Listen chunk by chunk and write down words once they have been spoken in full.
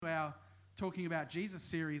talking about Jesus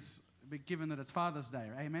series, given that it's Father's Day,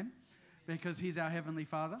 amen? Because he's our Heavenly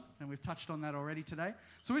Father, and we've touched on that already today.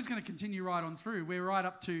 So we're just going to continue right on through. We're right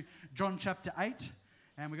up to John chapter 8,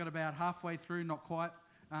 and we got about halfway through, not quite,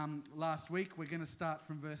 last week. We're going to start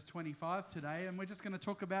from verse 25 today, and we're just going to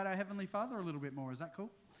talk about our Heavenly Father a little bit more. Is that cool?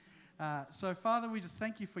 So Father, we just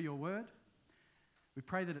thank you for your word. We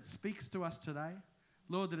pray that it speaks to us today.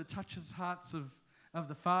 Lord, that it touches hearts of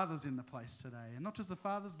the fathers in the place today. And not just the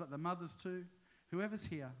fathers, but the mothers too. Whoever's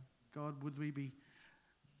here, God, would we be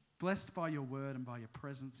blessed by your word and by your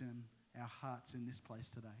presence in our hearts in this place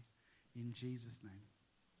today. In Jesus' name.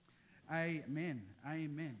 Amen.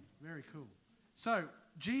 Amen. Very cool. So,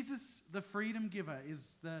 Jesus, the freedom giver,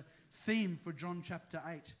 is the theme for John chapter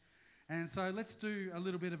 8. And so let's do a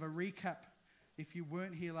little bit of a recap if you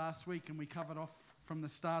weren't here last week and we covered off from the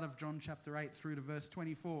start of John chapter 8 through to verse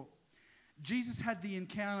 24. Jesus had the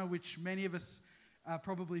encounter which many of us are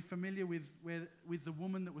probably familiar with the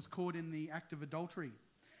woman that was caught in the act of adultery.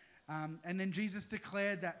 And then Jesus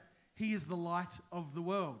declared that he is the light of the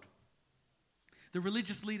world. The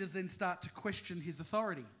religious leaders then start to question his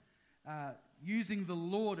authority, using the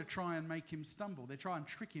law to try and make him stumble. They try and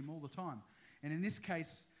trick him all the time. And in this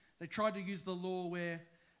case, they tried to use the law where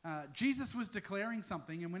Jesus was declaring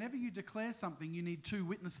something, and whenever you declare something, you need two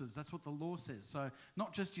witnesses. That's what the law says. So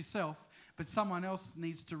not just yourself, but someone else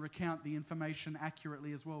needs to recount the information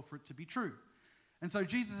accurately as well for it to be true. And so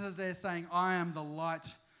Jesus is there saying, I am the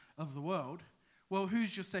light of the world. Well,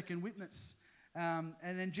 who's your second witness? And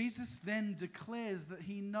then Jesus then declares that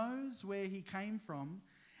he knows where he came from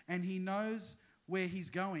and he knows where he's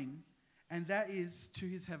going, and that is to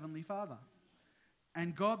his heavenly Father.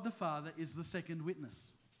 And God the Father is the second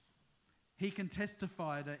witness. He can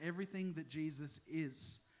testify to everything that Jesus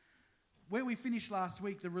is. Where we finished last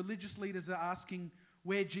week, the religious leaders are asking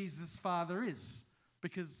where Jesus' Father is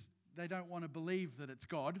because they don't want to believe that it's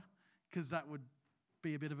God, because that would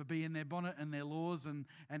be a bit of a bee in their bonnet and their laws and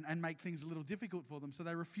make things a little difficult for them. So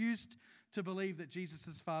they refused to believe that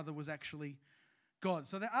Jesus' Father was actually God.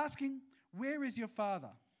 So they're asking, where is your Father?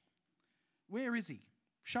 Where is he?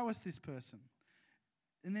 Show us this person.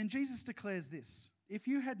 And then Jesus declares this: if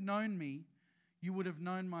you had known me, you would have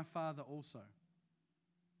known my Father also.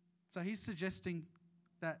 So he's suggesting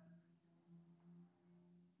that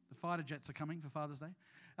the fighter jets are coming for Father's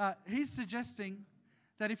Day. He's suggesting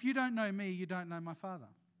that if you don't know me, you don't know my Father.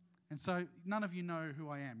 And so none of you know who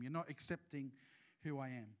I am. You're not accepting who I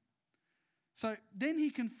am. So then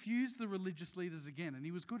he confused the religious leaders again, and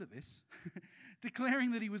he was good at this,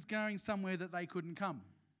 declaring that he was going somewhere that they couldn't come.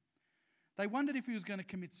 They wondered if he was going to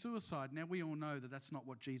commit suicide. Now, we all know that that's not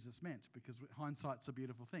what Jesus meant, because hindsight's a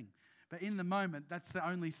beautiful thing. But in the moment, that's the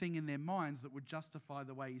only thing in their minds that would justify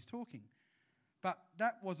the way he's talking. But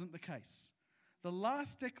that wasn't the case. The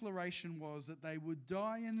last declaration was that they would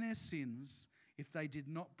die in their sins if they did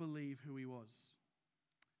not believe who he was.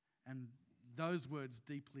 And those words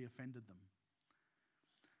deeply offended them.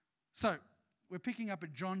 So, we're picking up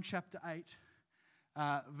at John chapter 8,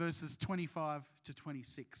 verses 25 to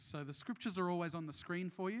 26. So the scriptures are always on the screen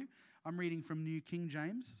for you. I'm reading from New King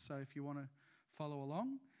James, so if you want to follow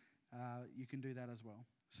along, you can do that as well.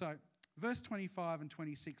 So, verse 25 and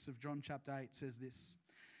 26 of John chapter 8 says this: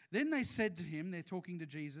 Then they said to him, they're talking to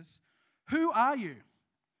Jesus, "Who are you?"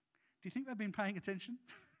 Do you think they've been paying attention?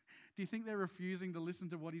 Do you think they're refusing to listen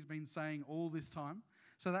to what he's been saying all this time?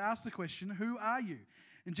 So they asked the question, "Who are you?"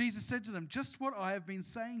 And Jesus said to them, "Just what I have been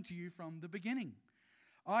saying to you from the beginning.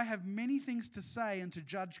 I have many things to say and to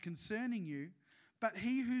judge concerning you, but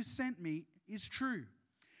he who sent me is true.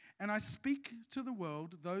 And I speak to the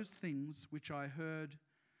world those things which I heard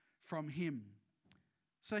from him."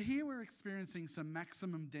 So here we're experiencing some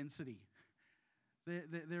maximum density.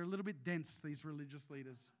 They're a little bit dense, these religious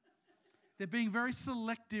leaders. They're being very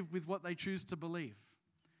selective with what they choose to believe.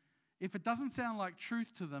 If it doesn't sound like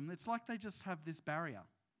truth to them, it's like they just have this barrier,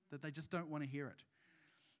 that they just don't want to hear it.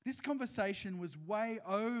 This conversation was way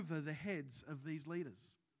over the heads of these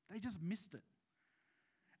leaders. They just missed it.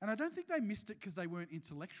 And I don't think they missed it because they weren't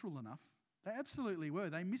intellectual enough. They absolutely were.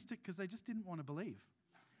 They missed it because they just didn't want to believe.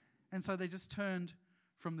 And so they just turned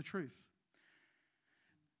from the truth.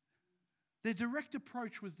 Their direct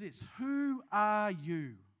approach was this: who are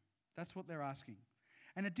you? That's what they're asking.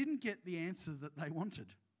 And it didn't get the answer that they wanted.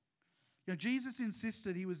 You know, Jesus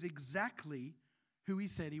insisted he was exactly who he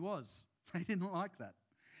said he was. They didn't like that.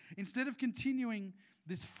 Instead of continuing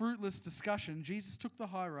this fruitless discussion, Jesus took the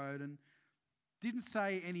high road and didn't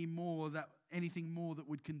say anything more that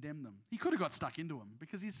would condemn them. He could have got stuck into them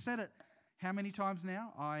because he's said it how many times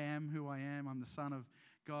now? I am who I am. I'm the Son of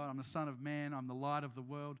God. I'm the Son of Man. I'm the light of the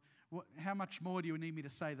world. How much more do you need me to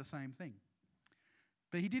say the same thing?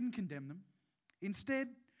 But he didn't condemn them. Instead,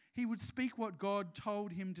 he would speak what God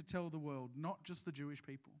told him to tell the world, not just the Jewish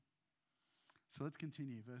people. So let's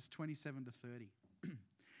continue, verse 27 to 30.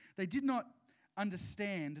 They did not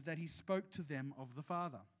understand that he spoke to them of the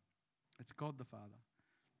Father. It's God the Father.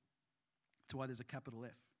 That's why there's a capital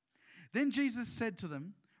F. Then Jesus said to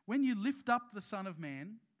them, "When you lift up the Son of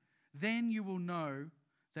Man, then you will know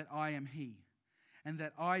that I am he, and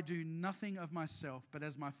that I do nothing of myself, but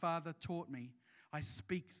as my Father taught me, I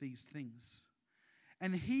speak these things.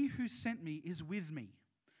 And he who sent me is with me.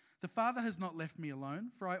 The Father has not left me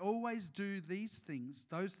alone, for I always do those things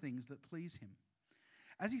that please him."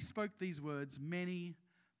 As he spoke these words, many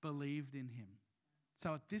believed in him.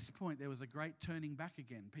 So at this point, there was a great turning back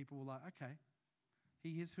again. People were like, okay,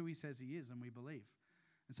 he is who he says he is, and we believe.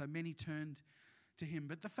 And so many turned to him.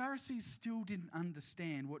 But the Pharisees still didn't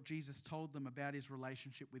understand what Jesus told them about his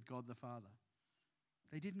relationship with God the Father.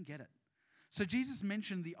 They didn't get it. So Jesus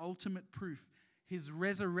mentioned the ultimate proof, his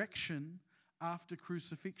resurrection after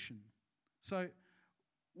crucifixion. So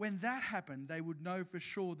when that happened, they would know for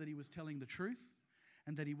sure that he was telling the truth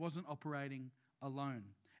and that he wasn't operating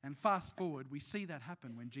alone. And fast forward, we see that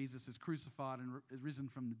happen when Jesus is crucified and is risen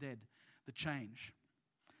from the dead, the change.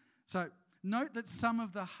 So note that some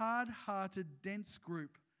of the hard-hearted, dense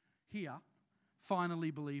group here finally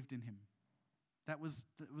believed in him. That was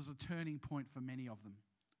a turning point for many of them,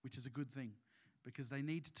 which is a good thing because they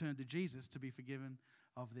need to turn to Jesus to be forgiven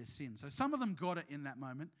of their sins. So some of them got it in that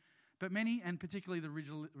moment, but many, and particularly the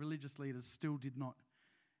religious leaders, still did not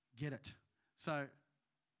get it. So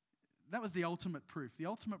that was the ultimate proof. The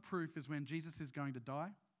ultimate proof is when Jesus is going to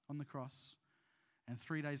die on the cross and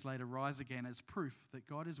 3 days later rise again as proof that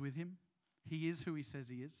God is with him. He is who he says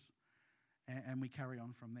he is, and we carry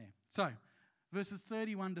on from there. So verses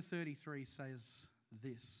 31 to 33 says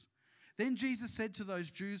this. Then Jesus said to those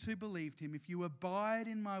Jews who believed him, "If you abide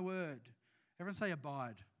in my word," everyone say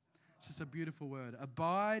abide. It's just a beautiful word.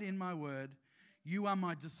 "Abide in my word, you are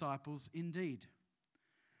my disciples indeed.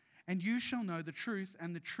 And you shall know the truth,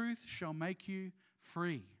 and the truth shall make you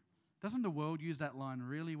free." Doesn't the world use that line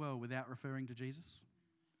really well without referring to Jesus?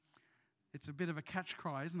 It's a bit of a catch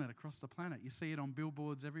cry, isn't it, across the planet? You see it on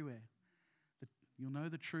billboards everywhere. You'll know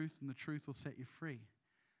the truth, and the truth will set you free.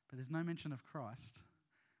 But there's no mention of Christ.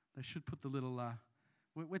 They should put the little...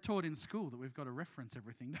 We're taught in school that we've got to reference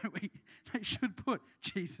everything, don't we? They should put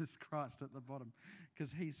Jesus Christ at the bottom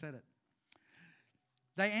because he said it.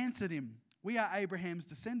 They answered him, "We are Abraham's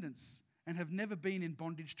descendants and have never been in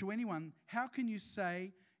bondage to anyone. How can you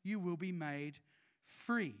say you will be made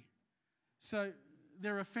free?" So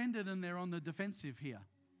they're offended and they're on the defensive here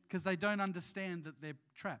because they don't understand that they're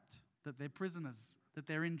trapped, that they're prisoners, that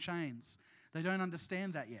they're in chains. They don't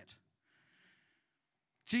understand that yet.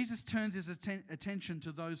 Jesus turns his attention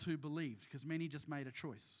to those who believed because many just made a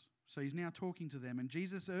choice. So he's now talking to them, and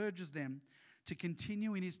Jesus urges them to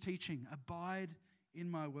continue in his teaching, "Abide in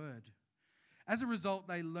my word." As a result,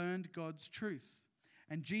 they learned God's truth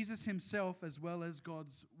and Jesus himself as well as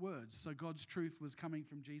God's words. So God's truth was coming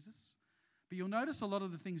from Jesus. But you'll notice a lot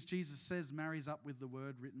of the things Jesus says marries up with the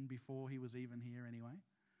word written before he was even here anyway,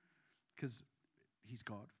 because he's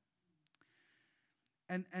God.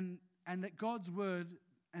 And that God's word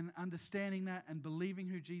and understanding that and believing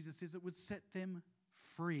who Jesus is, it would set them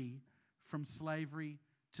free from slavery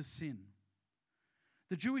to sin.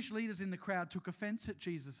 The Jewish leaders in the crowd took offense at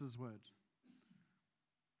Jesus' words.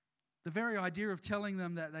 The very idea of telling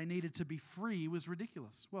them that they needed to be free was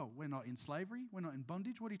ridiculous. Well, we're not in slavery. We're not in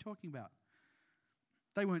bondage. What are you talking about?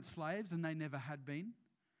 They weren't slaves and they never had been.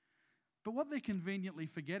 But what they're conveniently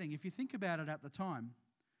forgetting, if you think about it at the time,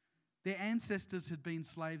 their ancestors had been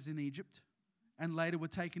slaves in Egypt and later were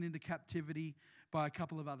taken into captivity by a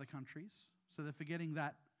couple of other countries. So they're forgetting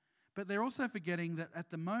that. But they're also forgetting that at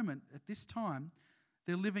the moment, at this time,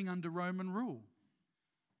 they're living under Roman rule.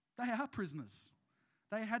 They are prisoners.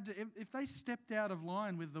 They had to, if they stepped out of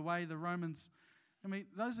line with the way the Romans, I mean,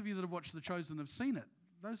 those of you that have watched The Chosen have seen it.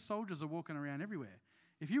 Those soldiers are walking around everywhere.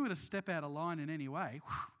 If you were to step out of line in any way,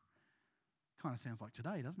 kind of sounds like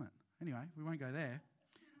today, doesn't it? Anyway, we won't go there.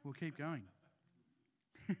 We'll keep going.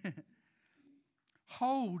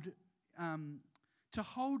 To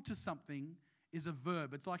hold to something is a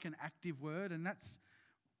verb. It's like an active word, and that's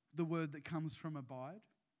the word that comes from abide,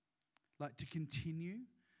 like to continue.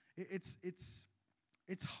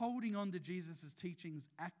 It's holding on to Jesus' teachings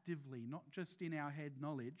actively, not just in our head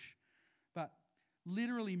knowledge, but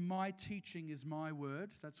literally my teaching is my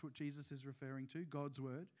word. That's what Jesus is referring to, God's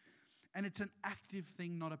word. And it's an active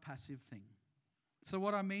thing, not a passive thing. So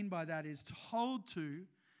what I mean by that is to hold to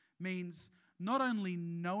means not only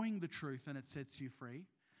knowing the truth and it sets you free,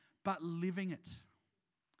 but living it.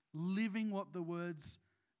 Living what the words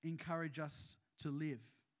encourage us to live.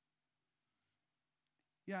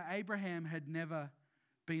 Yeah, Abraham had never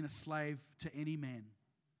been a slave to any man.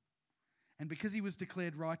 And because he was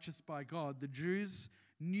declared righteous by God, the Jews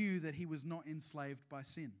knew that he was not enslaved by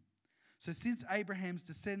sin. So since Abraham's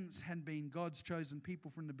descendants had been God's chosen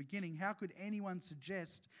people from the beginning, how could anyone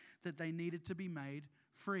suggest that they needed to be made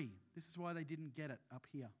free? This is why they didn't get it up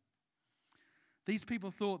here. These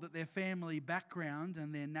people thought that their family background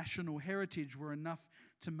and their national heritage were enough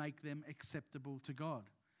to make them acceptable to God.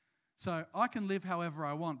 So I can live however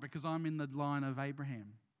I want because I'm in the line of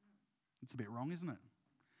Abraham. It's a bit wrong, isn't it?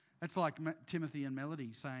 It's like Timothy and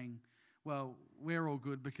Melody saying, well, we're all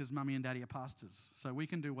good because mummy and daddy are pastors, so we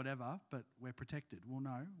can do whatever, but we're protected. Well,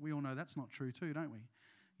 no, we all know that's not true too, don't we?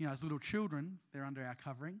 You know, as little children, they're under our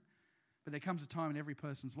covering, but there comes a time in every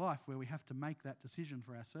person's life where we have to make that decision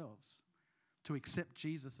for ourselves, to accept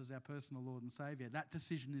Jesus as our personal Lord and Saviour. That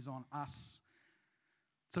decision is on us.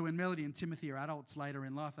 So when Melody and Timothy are adults later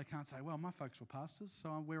in life, they can't say, well, my folks were pastors,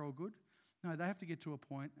 so we're all good. No, they have to get to a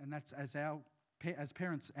point, and that's as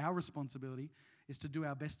parents, our responsibility is to do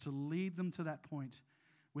our best to lead them to that point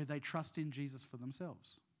where they trust in Jesus for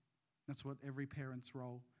themselves. That's what every parent's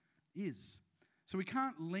role is. So we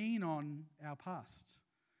can't lean on our past,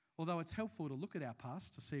 although it's helpful to look at our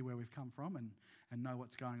past to see where we've come from and know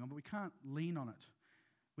what's going on, but we can't lean on it.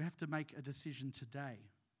 We have to make a decision today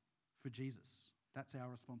for Jesus. That's our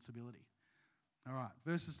responsibility. All right,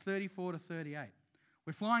 verses 34 to 38.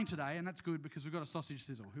 We're flying today, and that's good because we've got a sausage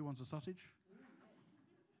sizzle. Who wants a sausage?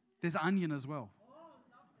 There's onion as well.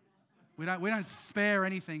 We don't spare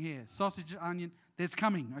anything here. Sausage, onion, it's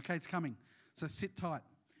coming. Okay, it's coming. So sit tight.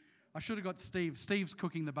 I should have got Steve. Steve's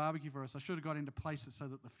cooking the barbecue for us. I should have got him to place it so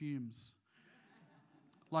that the fumes,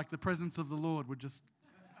 like the presence of the Lord, would just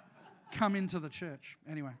come into the church.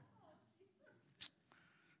 Anyway,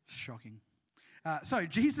 shocking. So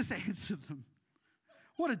Jesus answered them.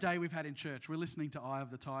 What a day we've had in church. We're listening to Eye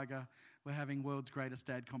of the Tiger. We're having World's Greatest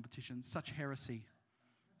Dad competition. Such heresy.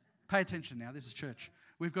 Pay attention now. This is church.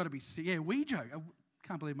 We've got to be... Yeah, we joke. I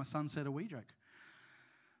can't believe my son said a we joke.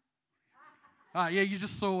 Yeah, you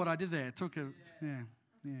just saw what I did there.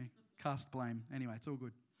 Cast blame. Anyway, it's all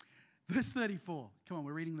good. Verse 34. Come on,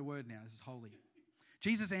 we're reading the word now. This is holy.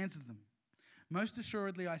 Jesus answered them. Most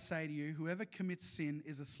assuredly I say to you, whoever commits sin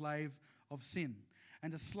is a slave of sin.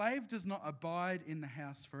 And a slave does not abide in the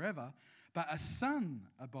house forever, but a son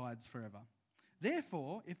abides forever.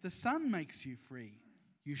 Therefore, if the Son makes you free,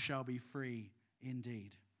 you shall be free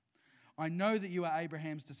indeed. I know that you are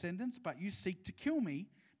Abraham's descendants, but you seek to kill me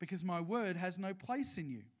because my word has no place in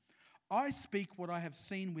you. I speak what I have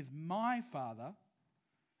seen with my father,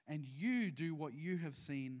 and you do what you have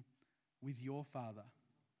seen with your father.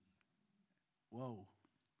 Whoa.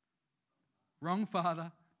 Wrong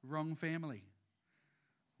father, wrong family.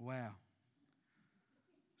 Wow.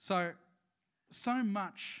 So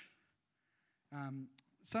much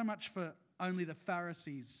for only the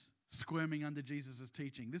Pharisees squirming under Jesus'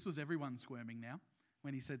 teaching. This was everyone squirming now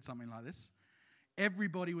when he said something like this.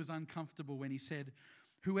 Everybody was uncomfortable when he said,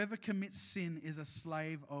 whoever commits sin is a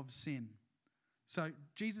slave of sin. So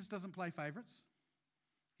Jesus doesn't play favorites.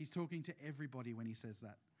 He's talking to everybody when he says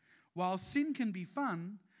that. While sin can be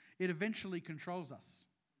fun, it eventually controls us.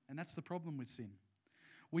 And that's the problem with sin.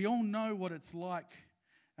 We all know what it's like.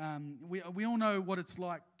 We all know what it's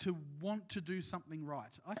like to want to do something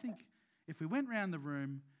right. I think if we went around the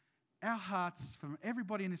room, our hearts, from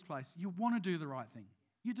everybody in this place, you want to do the right thing.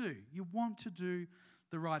 You do. You want to do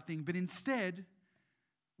the right thing. But instead,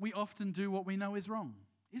 we often do what we know is wrong.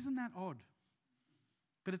 Isn't that odd?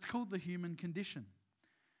 But it's called the human condition.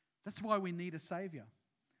 That's why we need a Saviour.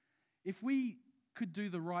 If we could do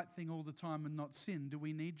the right thing all the time and not sin, do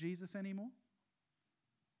we need Jesus anymore?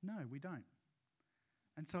 No, we don't.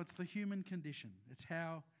 And so it's the human condition. It's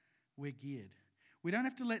how we're geared. We don't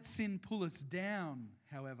have to let sin pull us down,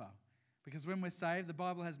 however, because when we're saved, the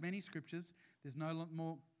Bible has many scriptures. There's no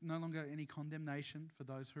longer any condemnation for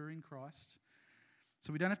those who are in Christ.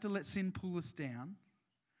 So we don't have to let sin pull us down.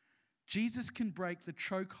 Jesus can break the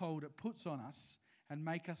chokehold it puts on us and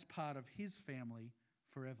make us part of his family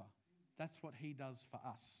forever. That's what he does for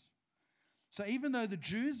us. So even though the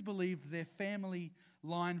Jews believed their family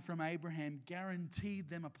line from Abraham guaranteed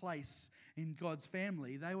them a place in God's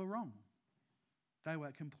family, they were wrong. They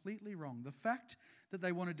were completely wrong. The fact that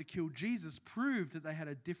they wanted to kill Jesus proved that they had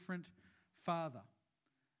a different father.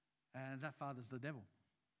 And that father's the devil.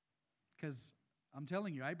 Because I'm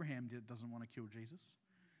telling you, Abraham doesn't want to kill Jesus.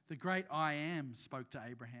 The great I Am spoke to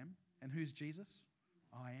Abraham. And who's Jesus?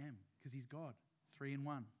 I Am. because he's God, 3 in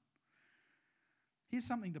 1. Here's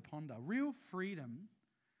something to ponder. Real freedom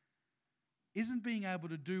isn't being able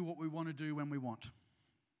to do what we want to do when we want.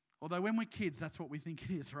 Although when we're kids, that's what we think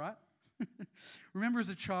it is, right? Remember as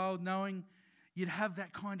a child knowing you'd have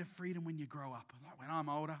that kind of freedom when you grow up. Like when I'm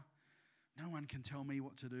older, no one can tell me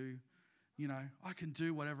what to do. You know, I can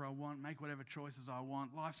do whatever I want, make whatever choices I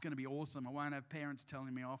want. Life's going to be awesome. I won't have parents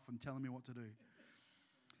telling me off and telling me what to do.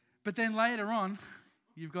 But then later on,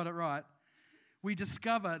 you've got it right, we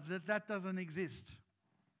discover that that doesn't exist.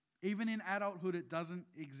 Even in adulthood, it doesn't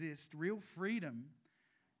exist. Real freedom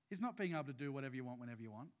is not being able to do whatever you want whenever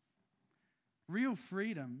you want. Real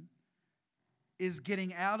freedom is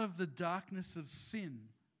getting out of the darkness of sin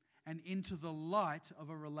and into the light of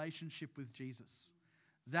a relationship with Jesus.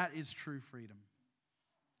 That is true freedom.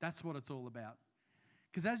 That's what it's all about.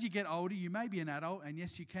 Because as you get older, you may be an adult, and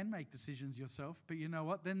yes, you can make decisions yourself, but you know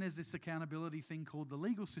what? Then there's this accountability thing called the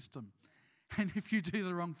legal system. And if you do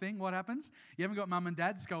the wrong thing, what happens? You haven't got mum and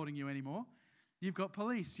dad scolding you anymore. You've got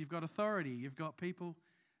police, you've got authority, you've got people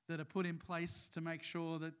that are put in place to make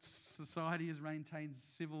sure that society maintains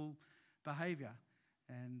civil behaviour.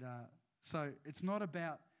 And so it's not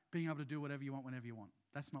about being able to do whatever you want whenever you want.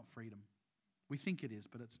 That's not freedom. We think it is,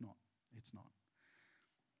 but it's not. It's not.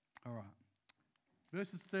 All right.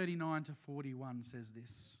 Verses 39 to 41 says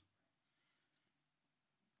this.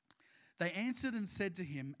 They answered and said to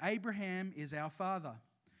him, Abraham is our father.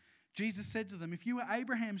 Jesus said to them, if you were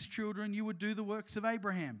Abraham's children, you would do the works of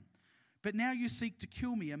Abraham. But now you seek to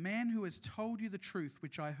kill me, a man who has told you the truth,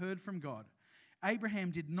 which I heard from God.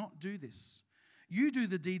 Abraham did not do this. You do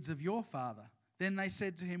the deeds of your father. Then they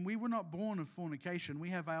said to him, we were not born of fornication. We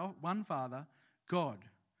have our one father, God.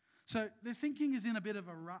 So their thinking is in a bit of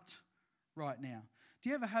a rut right now. Do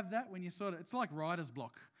you ever have that when you it's like writer's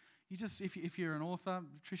block? You just, if you're an author,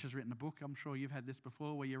 Trisha's written a book, I'm sure you've had this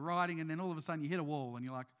before, where you're writing and then all of a sudden you hit a wall and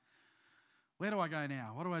you're like, where do I go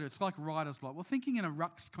now? What do I do? It's like writer's block. Well, thinking in a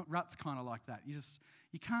rut's kind of like that.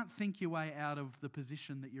 You can't think your way out of the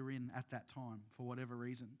position that you're in at that time for whatever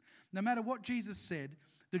reason. No matter what Jesus said,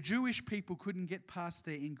 the Jewish people couldn't get past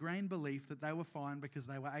their ingrained belief that they were fine because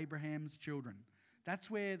they were Abraham's children. That's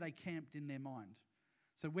where they camped in their mind.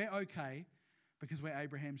 So we're okay because we're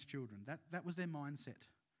Abraham's children. That was their mindset.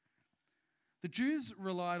 The Jews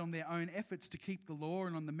relied on their own efforts to keep the law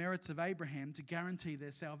and on the merits of Abraham to guarantee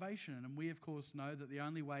their salvation. And we, of course, know that the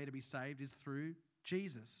only way to be saved is through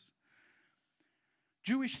Jesus.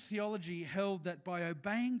 Jewish theology held that by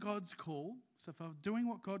obeying God's call, so if I was doing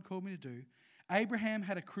what God called me to do, Abraham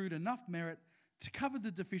had accrued enough merit to cover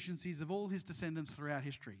the deficiencies of all his descendants throughout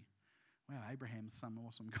history. Wow, Abraham's some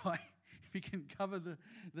awesome guy. If he can cover the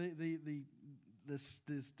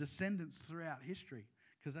descendants throughout history,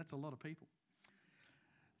 because that's a lot of people.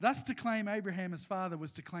 Thus, to claim Abraham as father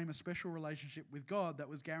was to claim a special relationship with God that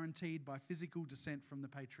was guaranteed by physical descent from the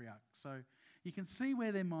patriarch. So you can see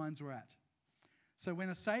where their minds were at. So when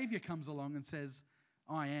a Saviour comes along and says,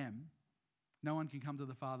 I am, no one can come to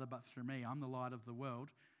the Father but through me. I'm the light of the world.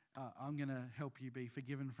 I'm going to help you be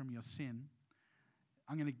forgiven from your sin.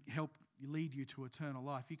 I'm going to help lead you to eternal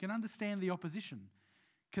life. You can understand the opposition,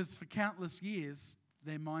 because for countless years,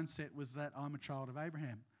 their mindset was that I'm a child of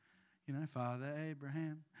Abraham. You know, Father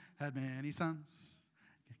Abraham had many sons.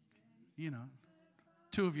 You know,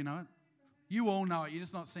 2 of you know it. You all know it. You're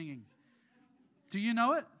just not singing. Do you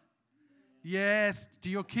know it? Yes. Do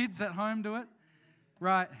your kids at home do it?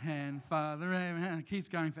 Right hand, Father Abraham. It keeps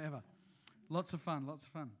going forever. Lots of fun, lots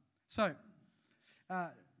of fun. So,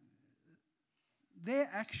 their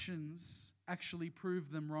actions actually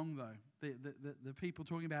prove them wrong, though. The people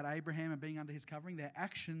talking about Abraham and being under his covering, their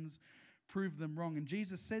actions prove them wrong. And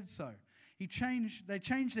Jesus said so. They changed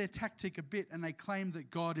their tactic a bit, and they claimed that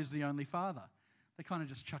God is the only Father. They kind of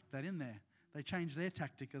just chucked that in there. They changed their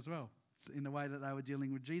tactic as well in the way that they were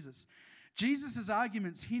dealing with Jesus. Jesus'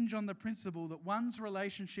 arguments hinge on the principle that one's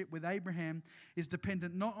relationship with Abraham is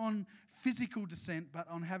dependent not on physical descent, but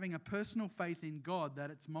on having a personal faith in God that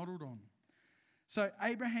it's modelled on. So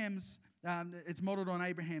it's modelled on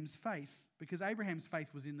Abraham's faith, because Abraham's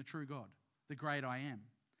faith was in the true God, the great I am.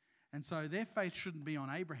 And so their faith shouldn't be on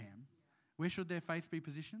Abraham. Where should their faith be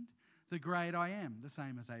positioned? The great I am, the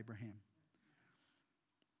same as Abraham.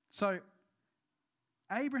 So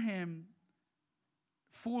Abraham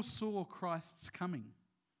foresaw Christ's coming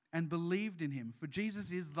and believed in him, for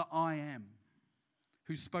Jesus is the I am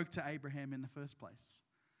who spoke to Abraham in the first place.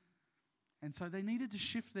 And so they needed to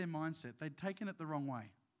shift their mindset. They'd taken it the wrong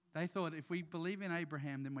way. They thought if we believe in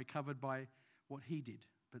Abraham, then we're covered by what he did.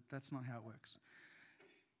 But that's not how it works.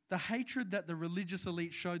 The hatred that the religious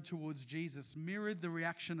elite showed towards Jesus mirrored the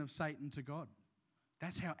reaction of Satan to God.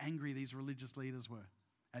 That's how angry these religious leaders were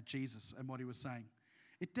at Jesus and what he was saying.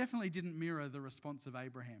 It definitely didn't mirror the response of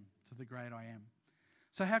Abraham to the great I am.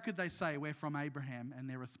 So how could they say we're from Abraham and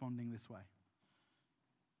they're responding this way?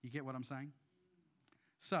 You get what I'm saying?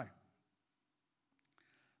 So,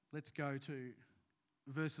 let's go to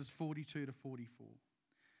verses 42 to 44.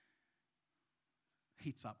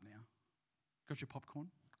 Heat's up now. Got your popcorn?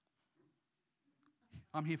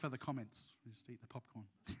 I'm here for the comments. Just eat the popcorn.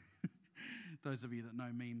 Those of you that know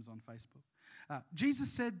memes on Facebook.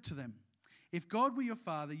 Jesus said to them, "If God were your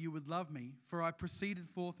father, you would love me, for I proceeded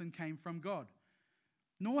forth and came from God.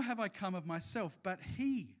 Nor have I come of myself, but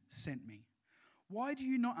he sent me. Why do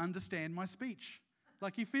you not understand my speech?"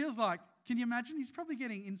 Like he feels like, can you imagine? He's probably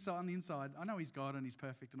getting inside on the inside. I know he's God and he's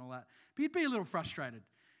perfect and all that, but he'd be a little frustrated.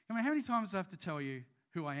 I mean, how many times do I have to tell you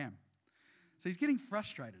who I am? So he's getting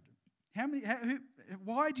frustrated.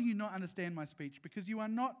 Why do you not understand my speech? Because you are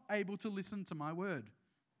not able to listen to my word.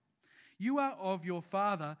 You are of your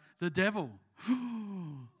father, the devil.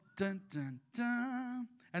 Dun, dun, dun.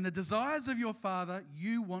 And the desires of your father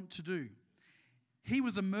you want to do. He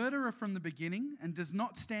was a murderer from the beginning and does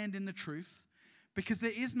not stand in the truth, because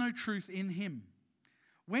there is no truth in him.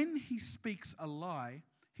 When he speaks a lie,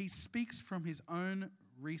 he speaks from his own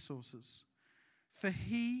resources, for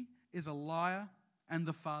he is a liar and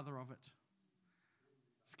the father of it.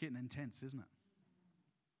 It's getting intense, isn't it?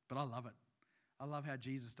 But I love it. I love how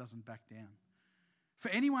Jesus doesn't back down. For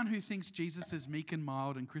anyone who thinks Jesus is meek and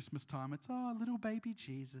mild in Christmas time, it's, oh, little baby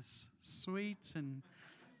Jesus, sweet and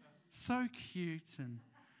so cute. And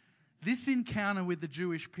this encounter with the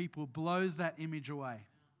Jewish people blows that image away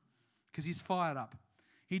because he's fired up.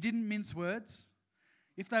 He didn't mince words.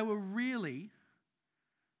 If they were really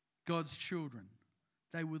God's children,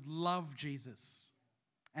 they would love Jesus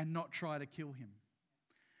and not try to kill him.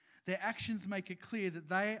 Their actions make it clear that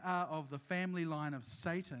they are of the family line of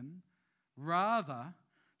Satan rather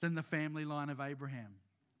than the family line of Abraham.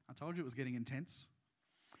 I told you it was getting intense.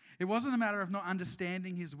 It wasn't a matter of not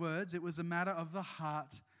understanding his words. It was a matter of the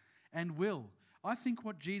heart and will. I think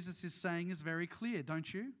what Jesus is saying is very clear,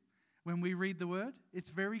 don't you? When we read the word,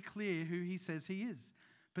 it's very clear who he says he is.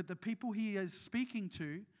 But the people he is speaking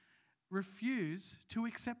to refuse to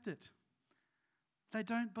accept it. They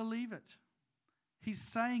don't believe it. He's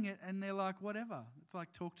saying it and they're like, whatever. It's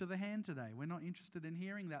like talk to the hand today. We're not interested in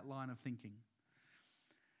hearing that line of thinking.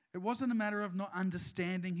 It wasn't a matter of not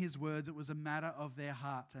understanding his words. It was a matter of their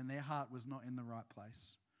heart, and their heart was not in the right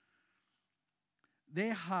place.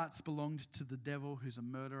 Their hearts belonged to the devil, who's a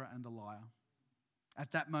murderer and a liar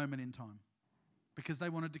at that moment in time, because they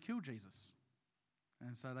wanted to kill Jesus.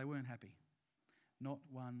 And so they weren't happy. Not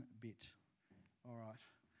one bit. All right.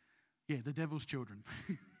 Yeah, the devil's children.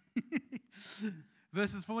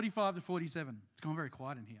 Verses 45 to 47. It's gone very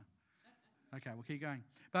quiet in here. Okay, we'll keep going.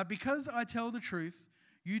 But because I tell the truth,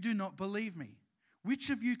 you do not believe me. Which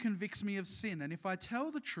of you convicts me of sin? And if I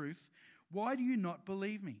tell the truth, why do you not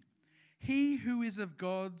believe me? He who is of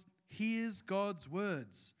God hears God's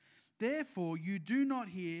words. Therefore, you do not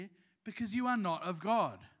hear because you are not of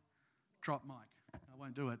God. Drop mic. I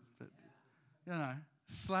won't do it, but,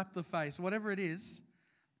 slap the face. Whatever it is,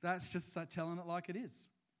 that's just telling it like it is.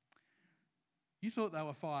 You thought they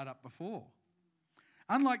were fired up before.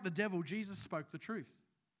 Unlike the devil, Jesus spoke the truth.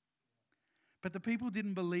 But the people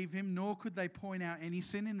didn't believe him, nor could they point out any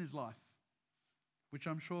sin in his life, which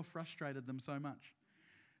I'm sure frustrated them so much.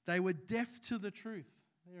 They were deaf to the truth.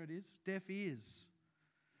 There it is, deaf ears.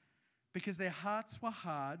 Because their hearts were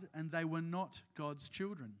hard and they were not God's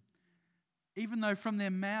children. Even though from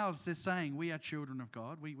their mouths they're saying, we are children of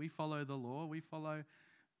God, we follow the law,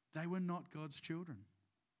 they were not God's children.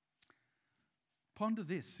 Ponder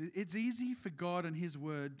this. It's easy for God and his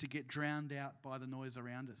word to get drowned out by the noise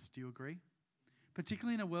around us. Do you agree?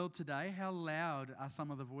 Particularly in a world today, how loud are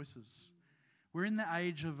some of the voices? We're in the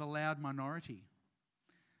age of a loud minority.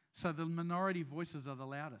 So the minority voices are the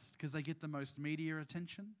loudest because they get the most media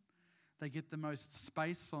attention. They get the most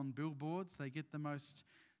space on billboards. They get the most,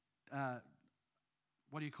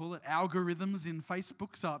 algorithms in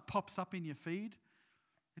Facebook, so it pops up in your feed.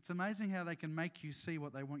 It's amazing how they can make you see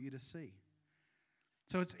what they want you to see.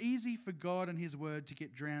 So it's easy for God and his word to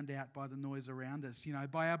get drowned out by the noise around us,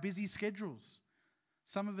 by our busy schedules.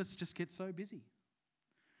 Some of us just get so busy.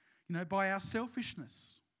 By our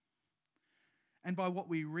selfishness. And by what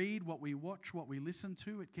we read, what we watch, what we listen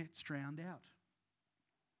to, it gets drowned out.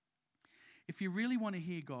 If you really want to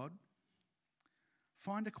hear God,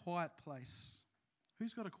 find a quiet place.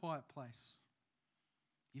 Who's got a quiet place?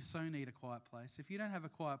 You so need a quiet place. If you don't have a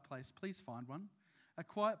quiet place, please find one. A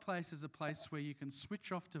quiet place is a place where you can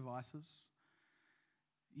switch off devices.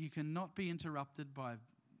 you can not be interrupted by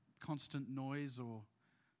constant noise or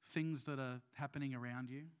things that are happening around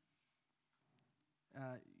you.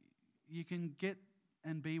 You can get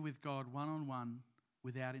and be with God one-on-one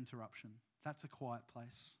without interruption. That's a quiet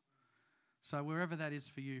place. So wherever that is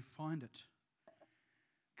for you, find it.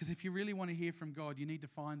 Because if you really want to hear from God, you need to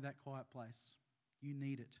find that quiet place. You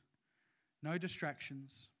need it. No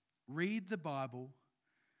distractions. Read the Bible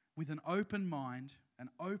with an open mind, an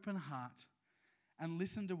open heart, and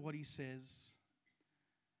listen to what he says,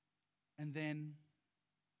 and then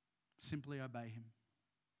simply obey him.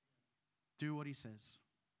 Do what he says.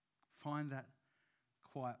 Find that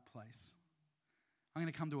quiet place. I'm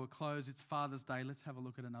going to come to a close. It's Father's Day. Let's have a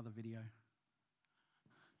look at another video.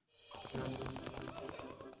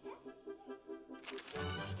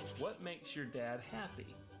 What makes your dad happy?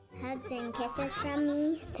 Hugs and kisses from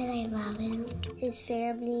me. That I love him. His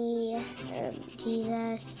family,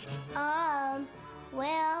 Jesus.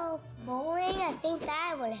 Well, bowling, I think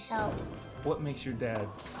that would help. What makes your dad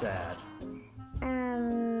sad?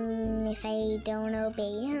 If I don't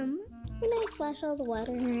obey him. When I splash all the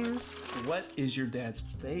water around. What is your dad's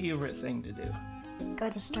favorite thing to do? Go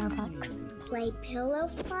to Starbucks. Play pillow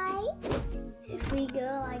fights. If we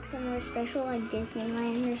go like somewhere special like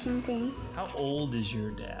Disneyland or something. How old is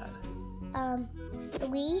your dad?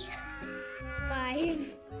 3,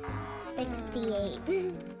 5, 68.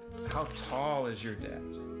 How tall is your dad?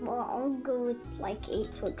 Well, I'll go with like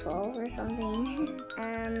 8'12" or something.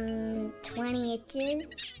 20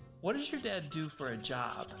 inches. What does your dad do for a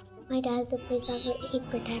job? My dad's a police officer. He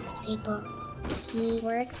protects people. He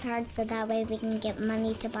works hard so that way we can get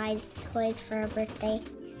money to buy toys for our birthday.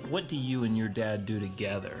 What do you and your dad do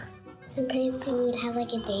together? Sometimes we would have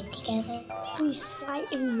like a date together. We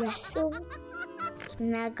fight and wrestle.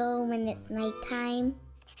 Snuggle when it's nighttime.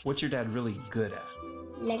 What's your dad really good at?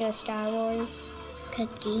 Lego Star Wars.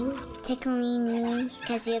 Cooking. Tickling me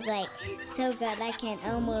because he's like so good I can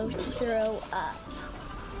almost throw up.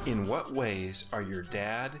 In what ways are your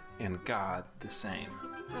dad and God the same?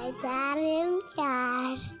 My dad and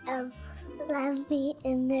God love me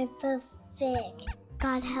and they're both big.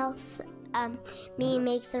 God helps me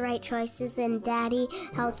make the right choices and Daddy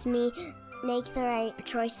helps me make the right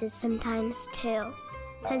choices sometimes too.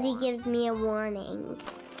 Because he gives me a warning.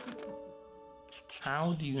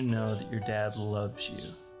 How do you know that your dad loves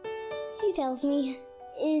you? He tells me.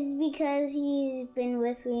 It's because he's been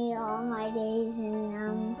with me all my days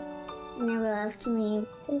and he's never left me.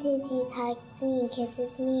 Sometimes he hugs me and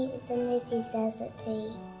kisses me, and sometimes he says it to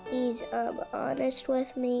me. He's honest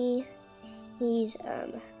with me. He's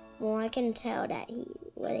well, I can tell that he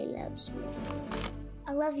really loves me.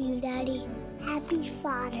 I love you, Daddy. Happy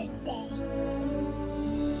Father's Day.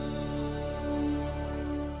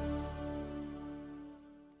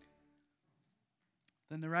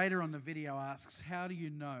 The narrator on the video asks, how do you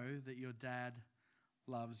know that your dad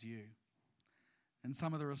loves you? And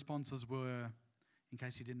some of the responses were, in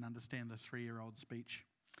case you didn't understand the 3-year-old speech,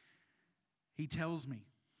 he tells me.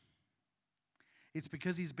 It's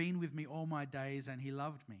because he's been with me all my days and he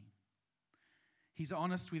loved me. He's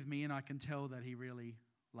honest with me and I can tell that he really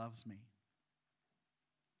loves me.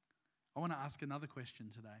 I want to ask another question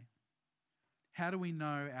today. How do we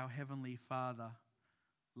know our Heavenly Father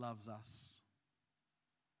loves us?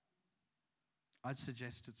 I'd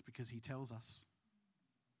suggest it's because he tells us.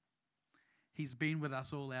 He's been with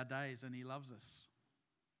us all our days and he loves us.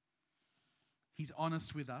 He's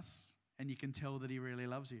honest with us and you can tell that he really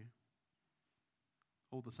loves you.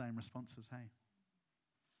 All the same responses, hey?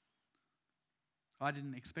 I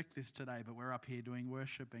didn't expect this today, but we're up here doing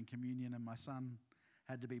worship and communion and my son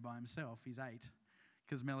had to be by himself. He's 8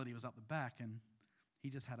 because Melody was up the back and he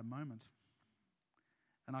just had a moment.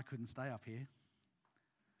 And I couldn't stay up here.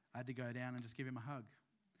 I had to go down and just give him a hug.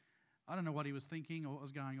 I don't know what he was thinking or what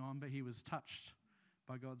was going on, but he was touched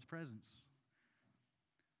by God's presence.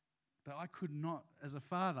 But I could not, as a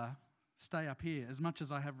father, stay up here. As much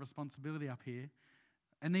as I have responsibility up here,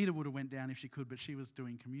 Anita would have went down if she could, but she was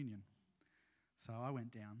doing communion. So I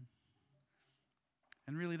went down.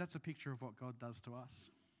 And really, that's a picture of what God does to us.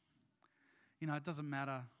 You know, it doesn't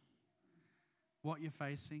matter what you're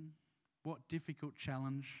facing, what difficult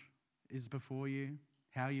challenge is before you,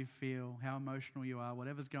 how you feel, how emotional you are,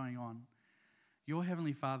 whatever's going on, your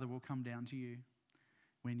Heavenly Father will come down to you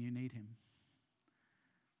when you need him.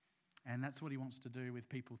 And that's what he wants to do with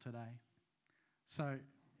people today. So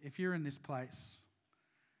if you're in this place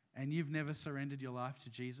and you've never surrendered your life to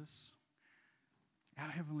Jesus, our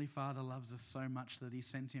Heavenly Father loves us so much that he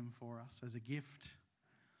sent him for us as a gift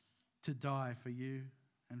to die for you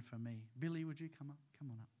and for me. Billy, would you come up? Come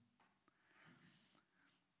on up.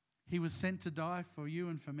 He was sent to die for you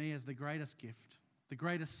and for me as the greatest gift, the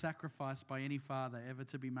greatest sacrifice by any father ever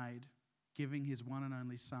to be made, giving his one and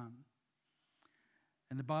only Son.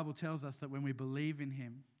 And the Bible tells us that when we believe in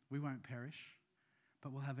him, we won't perish,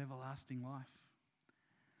 but we'll have everlasting life.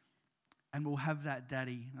 And we'll have that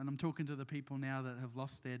daddy. And I'm talking to the people now that have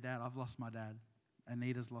lost their dad. I've lost my dad.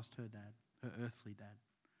 Anita's lost her dad, her earthly dad.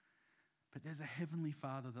 But there's a heavenly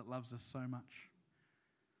Father that loves us so much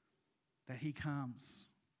that he comes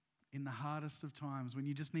in the hardest of times. When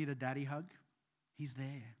you just need a daddy hug, he's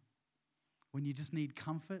there. When you just need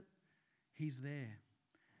comfort, he's there.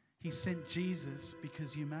 He sent Jesus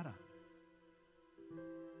because you matter.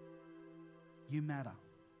 You matter.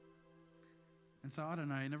 And so, I don't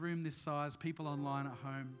know, in a room this size, people online at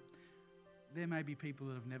home, there may be people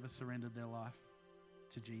that have never surrendered their life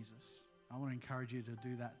to Jesus. I want to encourage you to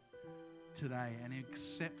do that today and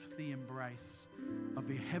accept the embrace of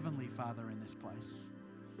your heavenly Father in this place.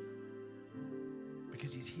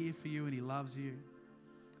 Because he's here for you and he loves you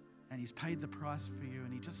and he's paid the price for you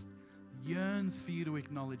and he just yearns for you to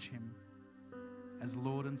acknowledge him as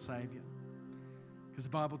Lord and Savior. Because the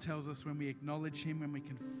Bible tells us when we acknowledge him, when we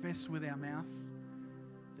confess with our mouth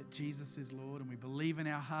that Jesus is Lord and we believe in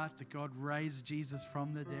our heart that God raised Jesus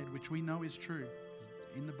from the dead, which we know is true, because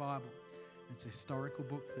it's in the Bible. It's a historical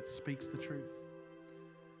book that speaks the truth.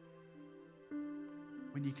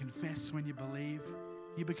 When you confess, when you believe,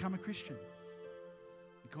 you become a Christian.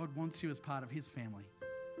 God wants you as part of his family.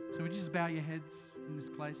 So would you just bow your heads in this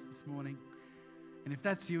place this morning? And if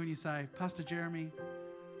that's you and you say, Pastor Jeremy,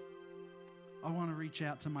 I want to reach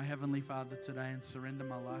out to my Heavenly Father today and surrender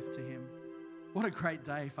my life to him. What a great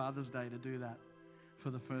day, Father's Day, to do that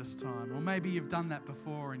for the first time. Or maybe you've done that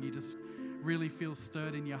before and you just really feel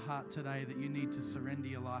stirred in your heart today that you need to surrender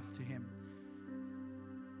your life to him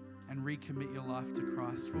and recommit your life to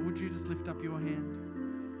Christ. Well, would you just lift up your hand?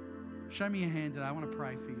 Show me your hand today. I want to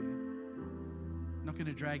pray for you. I'm not going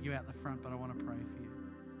to drag you out the front, but I want to pray for you.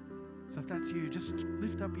 So if that's you, just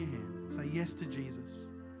lift up your hand. Say yes to Jesus.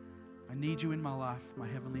 I need you in my life, my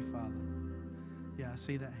Heavenly Father. Yeah, I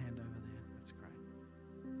see that hand over there. That's great.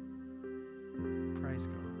 Praise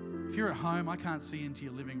God. If you're at home, I can't see into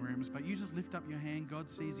your living rooms, but you just lift up your hand.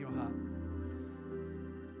 God sees your heart.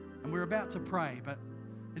 And we're about to pray, but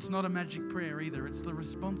it's not a magic prayer either. It's the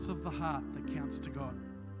response of the heart that counts to God.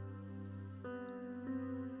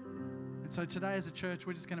 And so today as a church,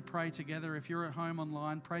 we're just going to pray together. If you're at home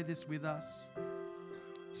online, pray this with us.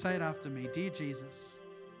 Say it after me. Dear Jesus,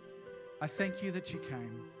 I thank you that you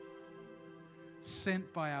came,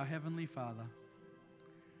 sent by our Heavenly Father,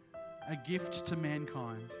 a gift to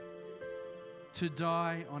mankind, to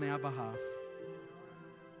die on our behalf,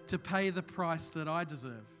 to pay the price that I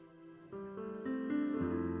deserve.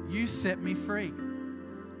 You set me free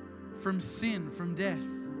from sin, from death.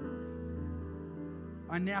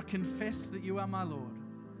 I now confess that you are my Lord,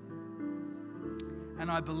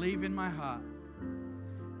 and I believe in my heart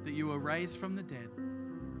that you were raised from the dead.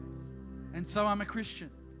 And so I'm a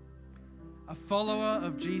Christian, a follower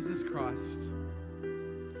of Jesus Christ,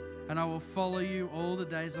 and I will follow you all the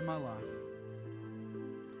days of my life.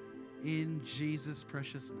 In Jesus'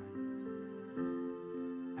 precious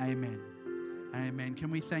name. Amen. Amen.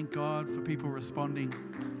 Can we thank God for people responding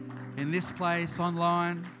in this place,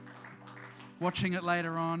 online, watching it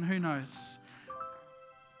later on? Who knows?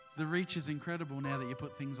 The reach is incredible now that you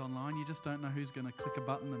put things online. You just don't know who's going to click a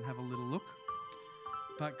button and have a little look.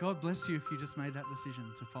 But God bless you if you just made that decision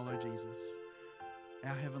to follow Jesus.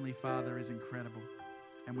 Our Heavenly Father is incredible,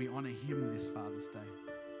 and we honor him this Father's Day.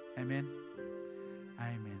 Amen.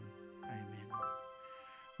 Amen. Amen.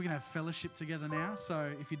 We're going to have fellowship together now.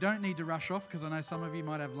 So if you don't need to rush off, because I know some of you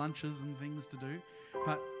might have lunches and things to do,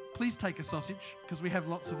 but please take a sausage because we have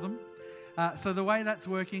lots of them. So the way that's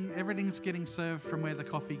working, everything's getting served from where the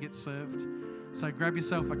coffee gets served. So grab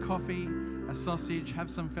yourself a coffee, a sausage, have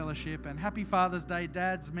some fellowship, and happy Father's Day,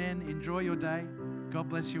 dads, men. Enjoy your day. God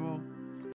bless you all.